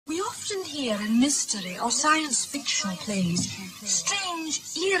often hear in mystery or science fiction plays strange,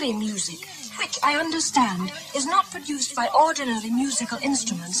 eerie music, which I understand is not produced by ordinary musical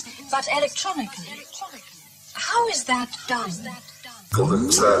instruments, but electronically. How is that done?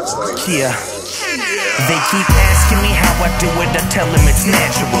 Yeah. They keep asking me how I do it, I tell them it's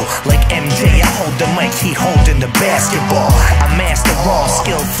natural. Like MJ, I hold the mic, he holding the basketball. I master all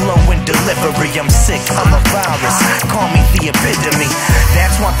skill, flow, and delivery. I'm sick, I'm a virus, call me the epitome.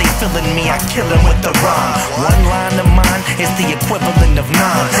 That's why they feeling me, I kill them with the rhyme. One line of mine is the equivalent of 9.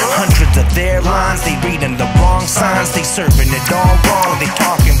 Hundreds of their lines, they reading the wrong signs. They serving it all wrong, they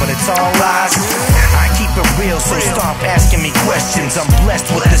talking but it's all lies. I keep it real, so stop asking me questions. I'm blessed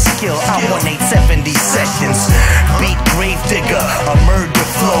with the skill, I'm 1870 sessions. Beat grave digger, a murder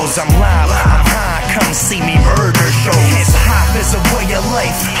flows. I'm live, I'm high, come see me murder shows. Hip hop is a way of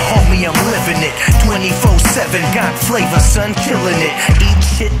life, homie, I'm living it 24/7, got flavor, son, killing it. Eat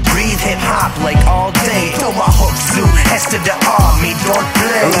shit, breathe hip hop like all day. Throw my hooks to S to the R, me don't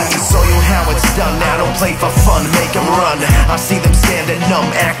play. Let me show you how it's done, now don't play for fun, make them run. I see them standing numb,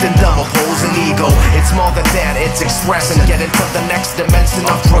 acting dumb, opposing ego. It's more than that, it's expressing, getting to the next dimension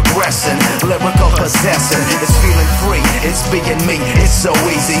of progressing. Lyrical possession, it's feeling free, it's being me, it's so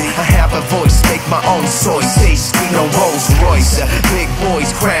easy. I have a voice, make my own choice. Say Xino, Rolls Royce, big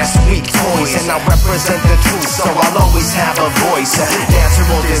boys crash weak toys, and I represent the truth, so I'll always have a voice.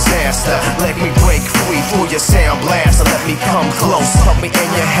 Natural disaster, let me break free through your sound blast. Let me come close, put me in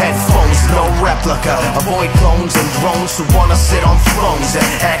your headphones, no replica. Avoid clones and drones who wanna sit on thrones,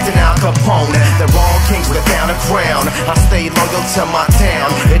 acting Al Capone. They're all kings without a crown. I stay loyal to my town,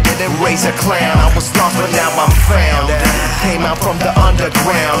 it didn't raise a clown. I was lost but now I'm found. Came out from the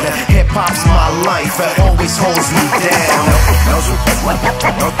underground, hip hop's my life, it always holds me down.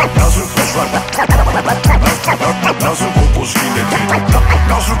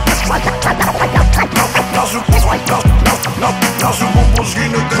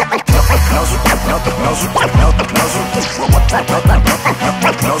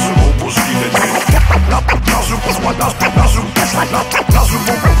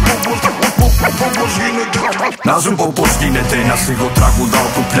 Να σου πω πως γίνεται, να σιγώ τραγουδάω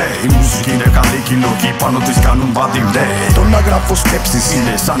που πλέει. Η μουσική είναι καλή και οι λόγοι πάνω της κάνουν μπαντιλέ. Το να γράφω σκέψεις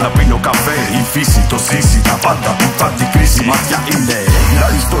είναι σαν να πίνω καφέ. Η φύση, το ζήσει, τα πάντα που θα την κρίση μάτια είναι. Μια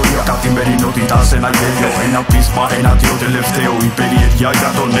ιστορία καθημερινότητα σε ένα γέλιο. Ένα πείσμα, ένα δύο τελευταίο. Η περιέργεια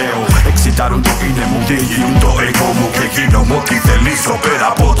για το νέο. Εξητάρουν το είναι μου, διηγούν το εγώ μου. Και γίνομαι ό,τι θελήσω πέρα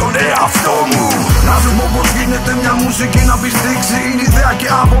από τον εαυτό μου. Να σου πω πως γίνεται μια μουσική να πιστήξει. Είναι ιδέα και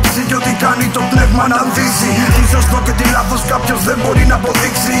άποψη και ό,τι κάνει το πνεύμα να δύσει. Τι σωστό και τι λάθος κάποιος δεν μπορεί να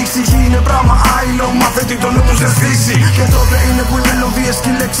αποδείξει. Η ψυχή είναι πράγμα άειλο, μαθαίνει το νου του σε φύση. Και τότε είναι που οι μελωδίες και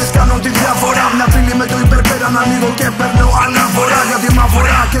οι λέξεις κάνουν τη διαφορά. Μια φίλη με το υπερπέρα να ανοίγω και παίρνω αναφορά. Γιατί μ'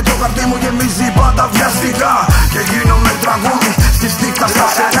 αφορά και το χαρτί μου γεμίζει πάντα βιαστικά. Και γίνομαι τραγούδι στη στίχτα στα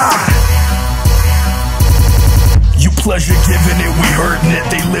σειρά. You pleasure giving it, we hurting it.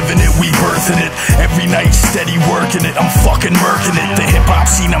 They living it, we birthing it. Every night steady working it, I'm fucking murking it. The hip hop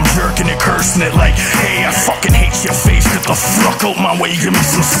scene, I'm jerking it, cursing it like, hey, I fucking hate your face. Get the fuck out my way, give me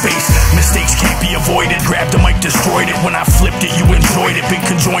some space. Mistakes can't be avoided. Grab the mic, destroyed it. When I flipped it, you enjoyed it. Been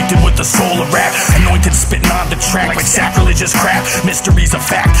conjointed with the soul of rap. Anointed, spitting on the track like sacrilegious crap. Mystery's a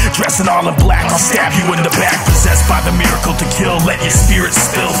fact. Dressing all in black, I'll stab you in the back. Possessed by the miracle to kill, let your spirit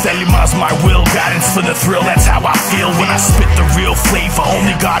spill. Thelima's my will, guidance for the thrill. That's how I feel when I spit the real flavor.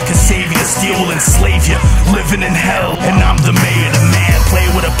 Only God can save you. The steel will enslave you. Living in hell, and I'm the mayor, the man. Play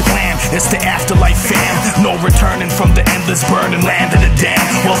with a plan, it's the afterlife fam. No returning from the endless burning land of the damned.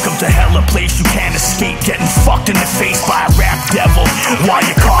 Welcome to hell, a place you can't escape. Getting fucked in the face by a rap devil while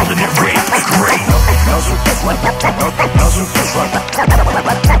you're calling it rape. Great.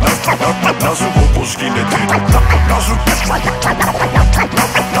 Να σου πω πως γίνεται. Να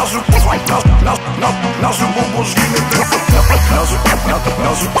σου πω πως γίνεται.